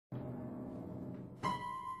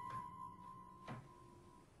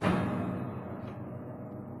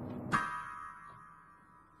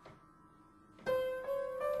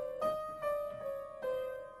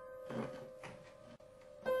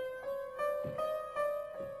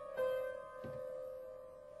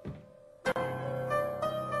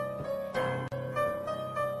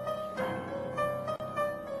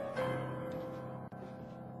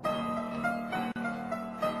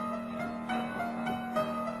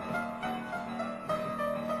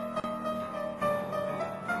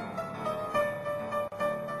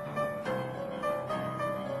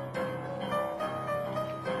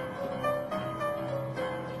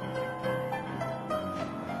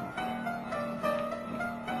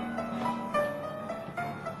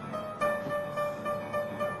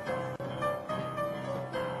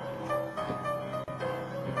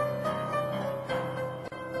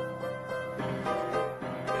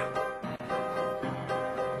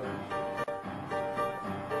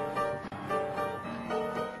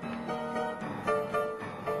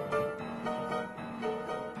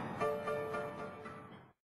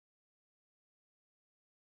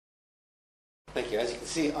Thank you. As you can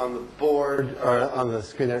see on the board, or on the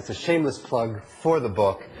screen there, it's a shameless plug for the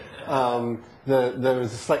book. There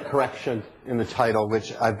was a slight correction in the title,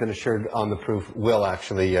 which I've been assured on the proof will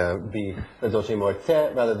actually be La Dolce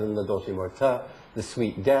Morte rather than La Dolce Morta, the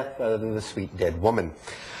sweet death rather than the sweet dead woman.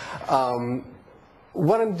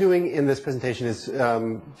 What I'm doing in this presentation is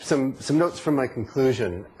some notes from my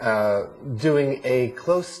conclusion, doing a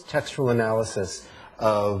close textual analysis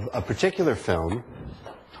of a particular film,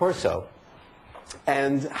 Torso,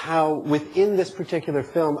 and how within this particular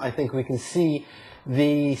film I think we can see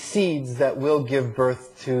the seeds that will give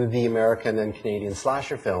birth to the American and Canadian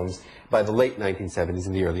slasher films by the late 1970s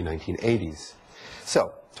and the early 1980s.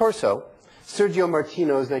 So, Torso, Sergio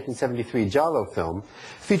Martino's 1973 Giallo film,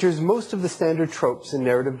 features most of the standard tropes and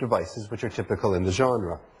narrative devices which are typical in the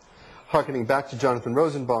genre. Harkening back to Jonathan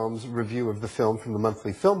Rosenbaum's review of the film from the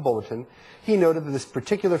Monthly Film Bulletin, he noted that this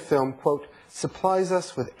particular film, quote, supplies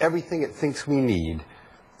us with everything it thinks we need.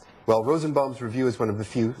 Well, Rosenbaum's review is one of the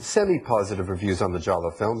few semi-positive reviews on the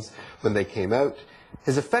Giallo films when they came out.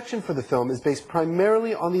 His affection for the film is based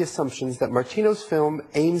primarily on the assumptions that Martino's film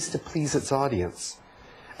aims to please its audience.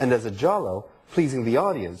 And as a Giallo, pleasing the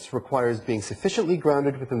audience requires being sufficiently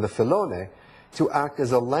grounded within the filone to act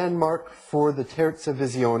as a landmark for the terza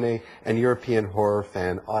visione and European horror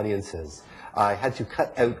fan audiences. I had to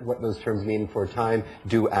cut out what those terms mean for a time.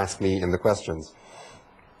 Do ask me in the questions.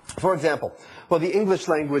 For example, while the English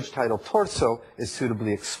language title Torso is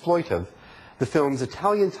suitably exploitive, the film's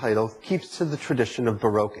Italian title keeps to the tradition of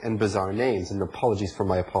Baroque and bizarre names, and apologies for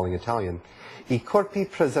my appalling Italian. I corpi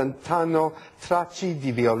presentano tracci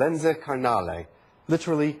di violenza carnale.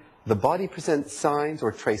 Literally, the body presents signs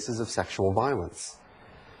or traces of sexual violence.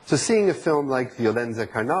 So seeing a film like Violenza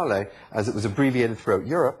Carnale, as it was abbreviated throughout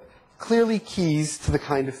Europe, clearly keys to the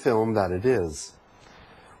kind of film that it is.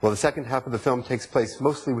 Well, the second half of the film takes place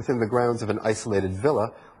mostly within the grounds of an isolated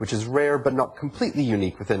villa, which is rare but not completely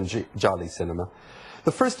unique within Gialli cinema.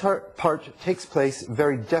 The first part takes place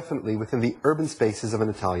very definitely within the urban spaces of an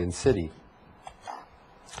Italian city.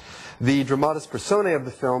 The dramatis personae of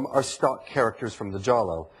the film are stock characters from the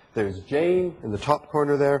Giallo. There's Jane in the top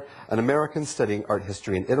corner there, an American studying art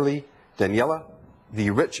history in Italy, Daniela, the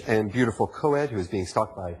rich and beautiful co-ed who is being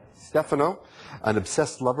stalked by Stefano, an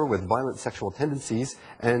obsessed lover with violent sexual tendencies,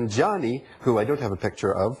 and Gianni, who I don't have a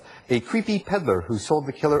picture of, a creepy peddler who sold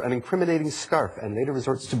the killer an incriminating scarf and later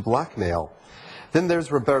resorts to blackmail. Then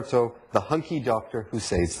there's Roberto, the hunky doctor who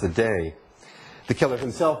saves the day. The killer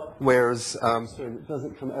himself wears, it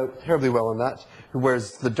doesn't come out terribly well on that, who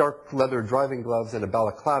wears the dark leather driving gloves and a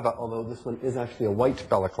balaclava, although this one is actually a white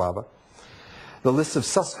balaclava. The list of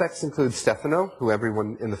suspects includes Stefano, who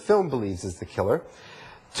everyone in the film believes is the killer,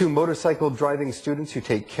 two motorcycle driving students who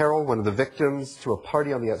take Carol, one of the victims, to a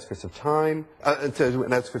party on the outskirts of town,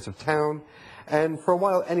 and for a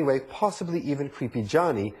while anyway, possibly even creepy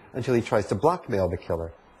Johnny until he tries to blackmail the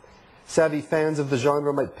killer. Savvy fans of the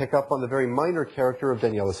genre might pick up on the very minor character of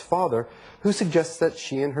Daniela's father, who suggests that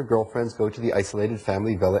she and her girlfriends go to the isolated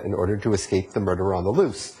family villa in order to escape the murderer on the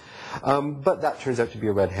loose. But that turns out to be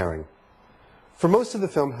a red herring. For most of the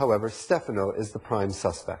film, however, Stefano is the prime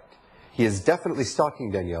suspect. He is definitely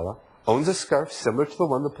stalking Daniela, owns a scarf similar to the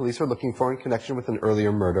one the police are looking for in connection with an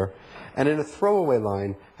earlier murder, and in a throwaway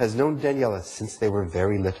line has known Daniela since they were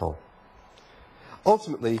very little.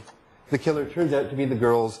 Ultimately, the killer turns out to be the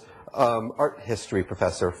girl's art history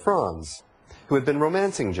professor, Franz, who had been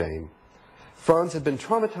romancing Jane. Franz had been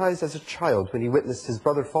traumatized as a child when he witnessed his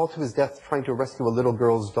brother fall to his death trying to rescue a little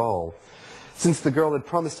girl's doll. Since the girl had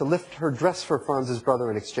promised to lift her dress for Franz's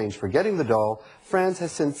brother in exchange for getting the doll, Franz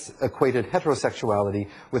has since equated heterosexuality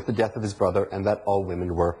with the death of his brother and that all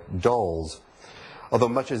women were dolls. Although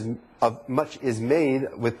much is made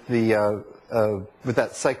with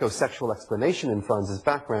that psychosexual explanation in Franz's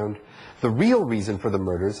background, the real reason for the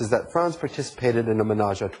murders is that Franz participated in a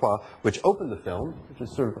menage a trois, which opened the film, which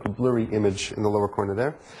is sort of a blurry image in the lower corner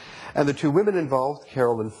there. And the two women involved,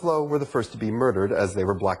 Carol and Flo, were the first to be murdered as they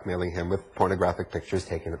were blackmailing him with pornographic pictures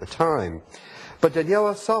taken at the time. But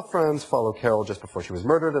Daniela saw Franz follow Carol just before she was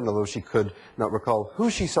murdered, and although she could not recall who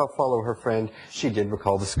she saw follow her friend, she did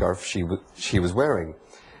recall the scarf she was wearing.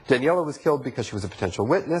 Daniela was killed because she was a potential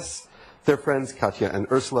witness. Their friends, Katya and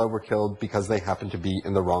Ursula, were killed because they happened to be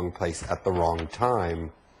in the wrong place at the wrong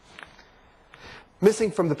time.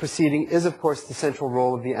 Missing from the proceeding is, of course, the central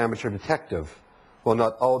role of the amateur detective. While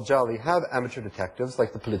not all gialli have amateur detectives,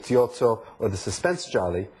 like the poliziotto or the suspense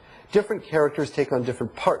gialli, different characters take on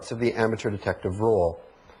different parts of the amateur detective role.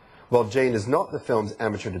 While Jane is not the film's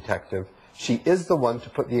amateur detective, she is the one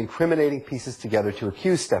to put the incriminating pieces together to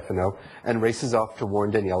accuse Stefano and races off to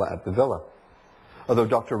warn Daniela at the villa. Although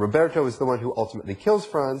Dr. Roberto is the one who ultimately kills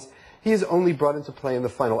Franz, he is only brought into play in the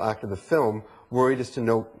final act of the film, worried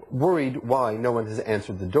why no one has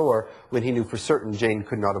answered the door when he knew for certain Jane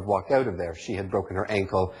could not have walked out of there. She had broken her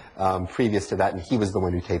ankle previous to that, and he was the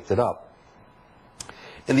one who taped it up.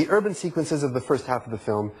 In the urban sequences of the first half of the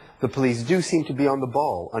film, the police do seem to be on the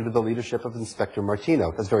ball under the leadership of Inspector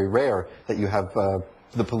Martino. It's very rare that you have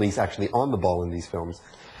the police actually on the ball in these films.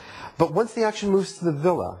 But once the action moves to the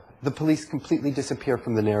villa, the police completely disappear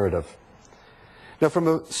from the narrative. Now, from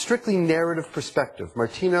a strictly narrative perspective,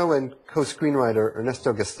 Martino and co-screenwriter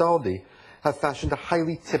Ernesto Gastaldi have fashioned a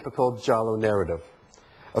highly typical Giallo narrative.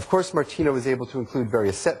 Of course, Martino is able to include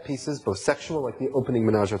various set pieces, both sexual, like the opening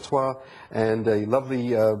menage a trois, and a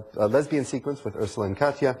lovely lesbian sequence with Ursula and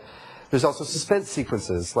Katya. There's also suspense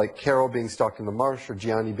sequences, like Carol being stalked in the marsh or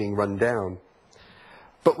Gianni being run down.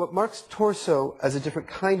 But what marks Torso as a different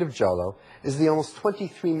kind of Giallo is the almost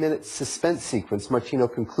 23-minute suspense sequence Martino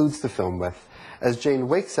concludes the film with, as Jane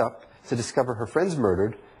wakes up to discover her friend's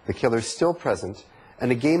murdered, the killer's still present,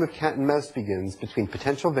 and a game of cat and mouse begins between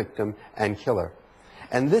potential victim and killer.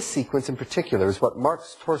 And this sequence in particular is what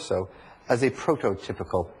marks Torso as a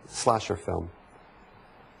prototypical slasher film.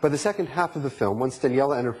 By the second half of the film, once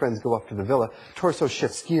Daniela and her friends go up to the villa, Torso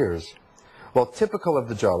shifts gears. While typical of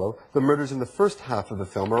the Giallo, the murders in the first half of the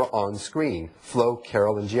film are on screen: Flo,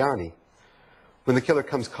 Carol, and Gianni. When the killer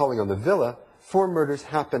comes calling on the villa, 4 murders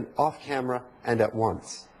happen off camera and at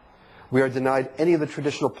once. We are denied any of the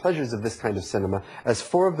traditional pleasures of this kind of cinema, as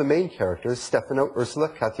 4 of the main characters, Stefano, Ursula,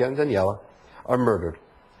 Katya, and Daniela, are murdered.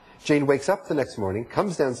 Jane wakes up the next morning,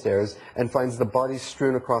 comes downstairs, and finds the bodies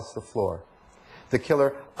strewn across the floor. The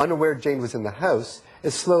killer, unaware Jane was in the house,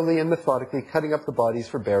 is slowly and methodically cutting up the bodies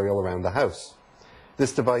for burial around the house.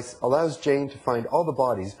 This device allows Jane to find all the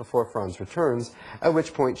bodies before Franz returns, at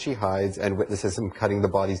which point she hides and witnesses him cutting the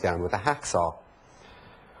bodies down with a hacksaw.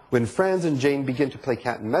 When Franz and Jane begin to play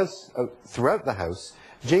cat and mouse throughout the house,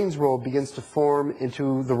 Jane's role begins to form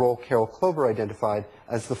into the role Carol Clover identified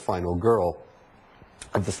as the final girl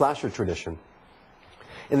of the slasher tradition.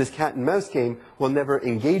 In this cat and mouse game, while never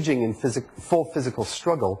engaging in full physical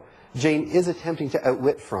struggle, Jane is attempting to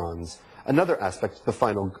outwit Franz, another aspect of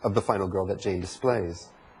the final girl that Jane displays.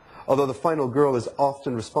 Although the final girl is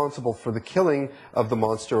often responsible for the killing of the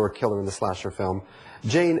monster or killer in the slasher film,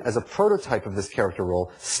 Jane, as a prototype of this character role,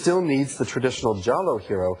 still needs the traditional Giallo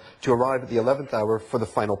hero to arrive at the 11th hour for the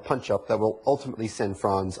final punch-up that will ultimately send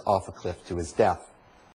Franz off a cliff to his death.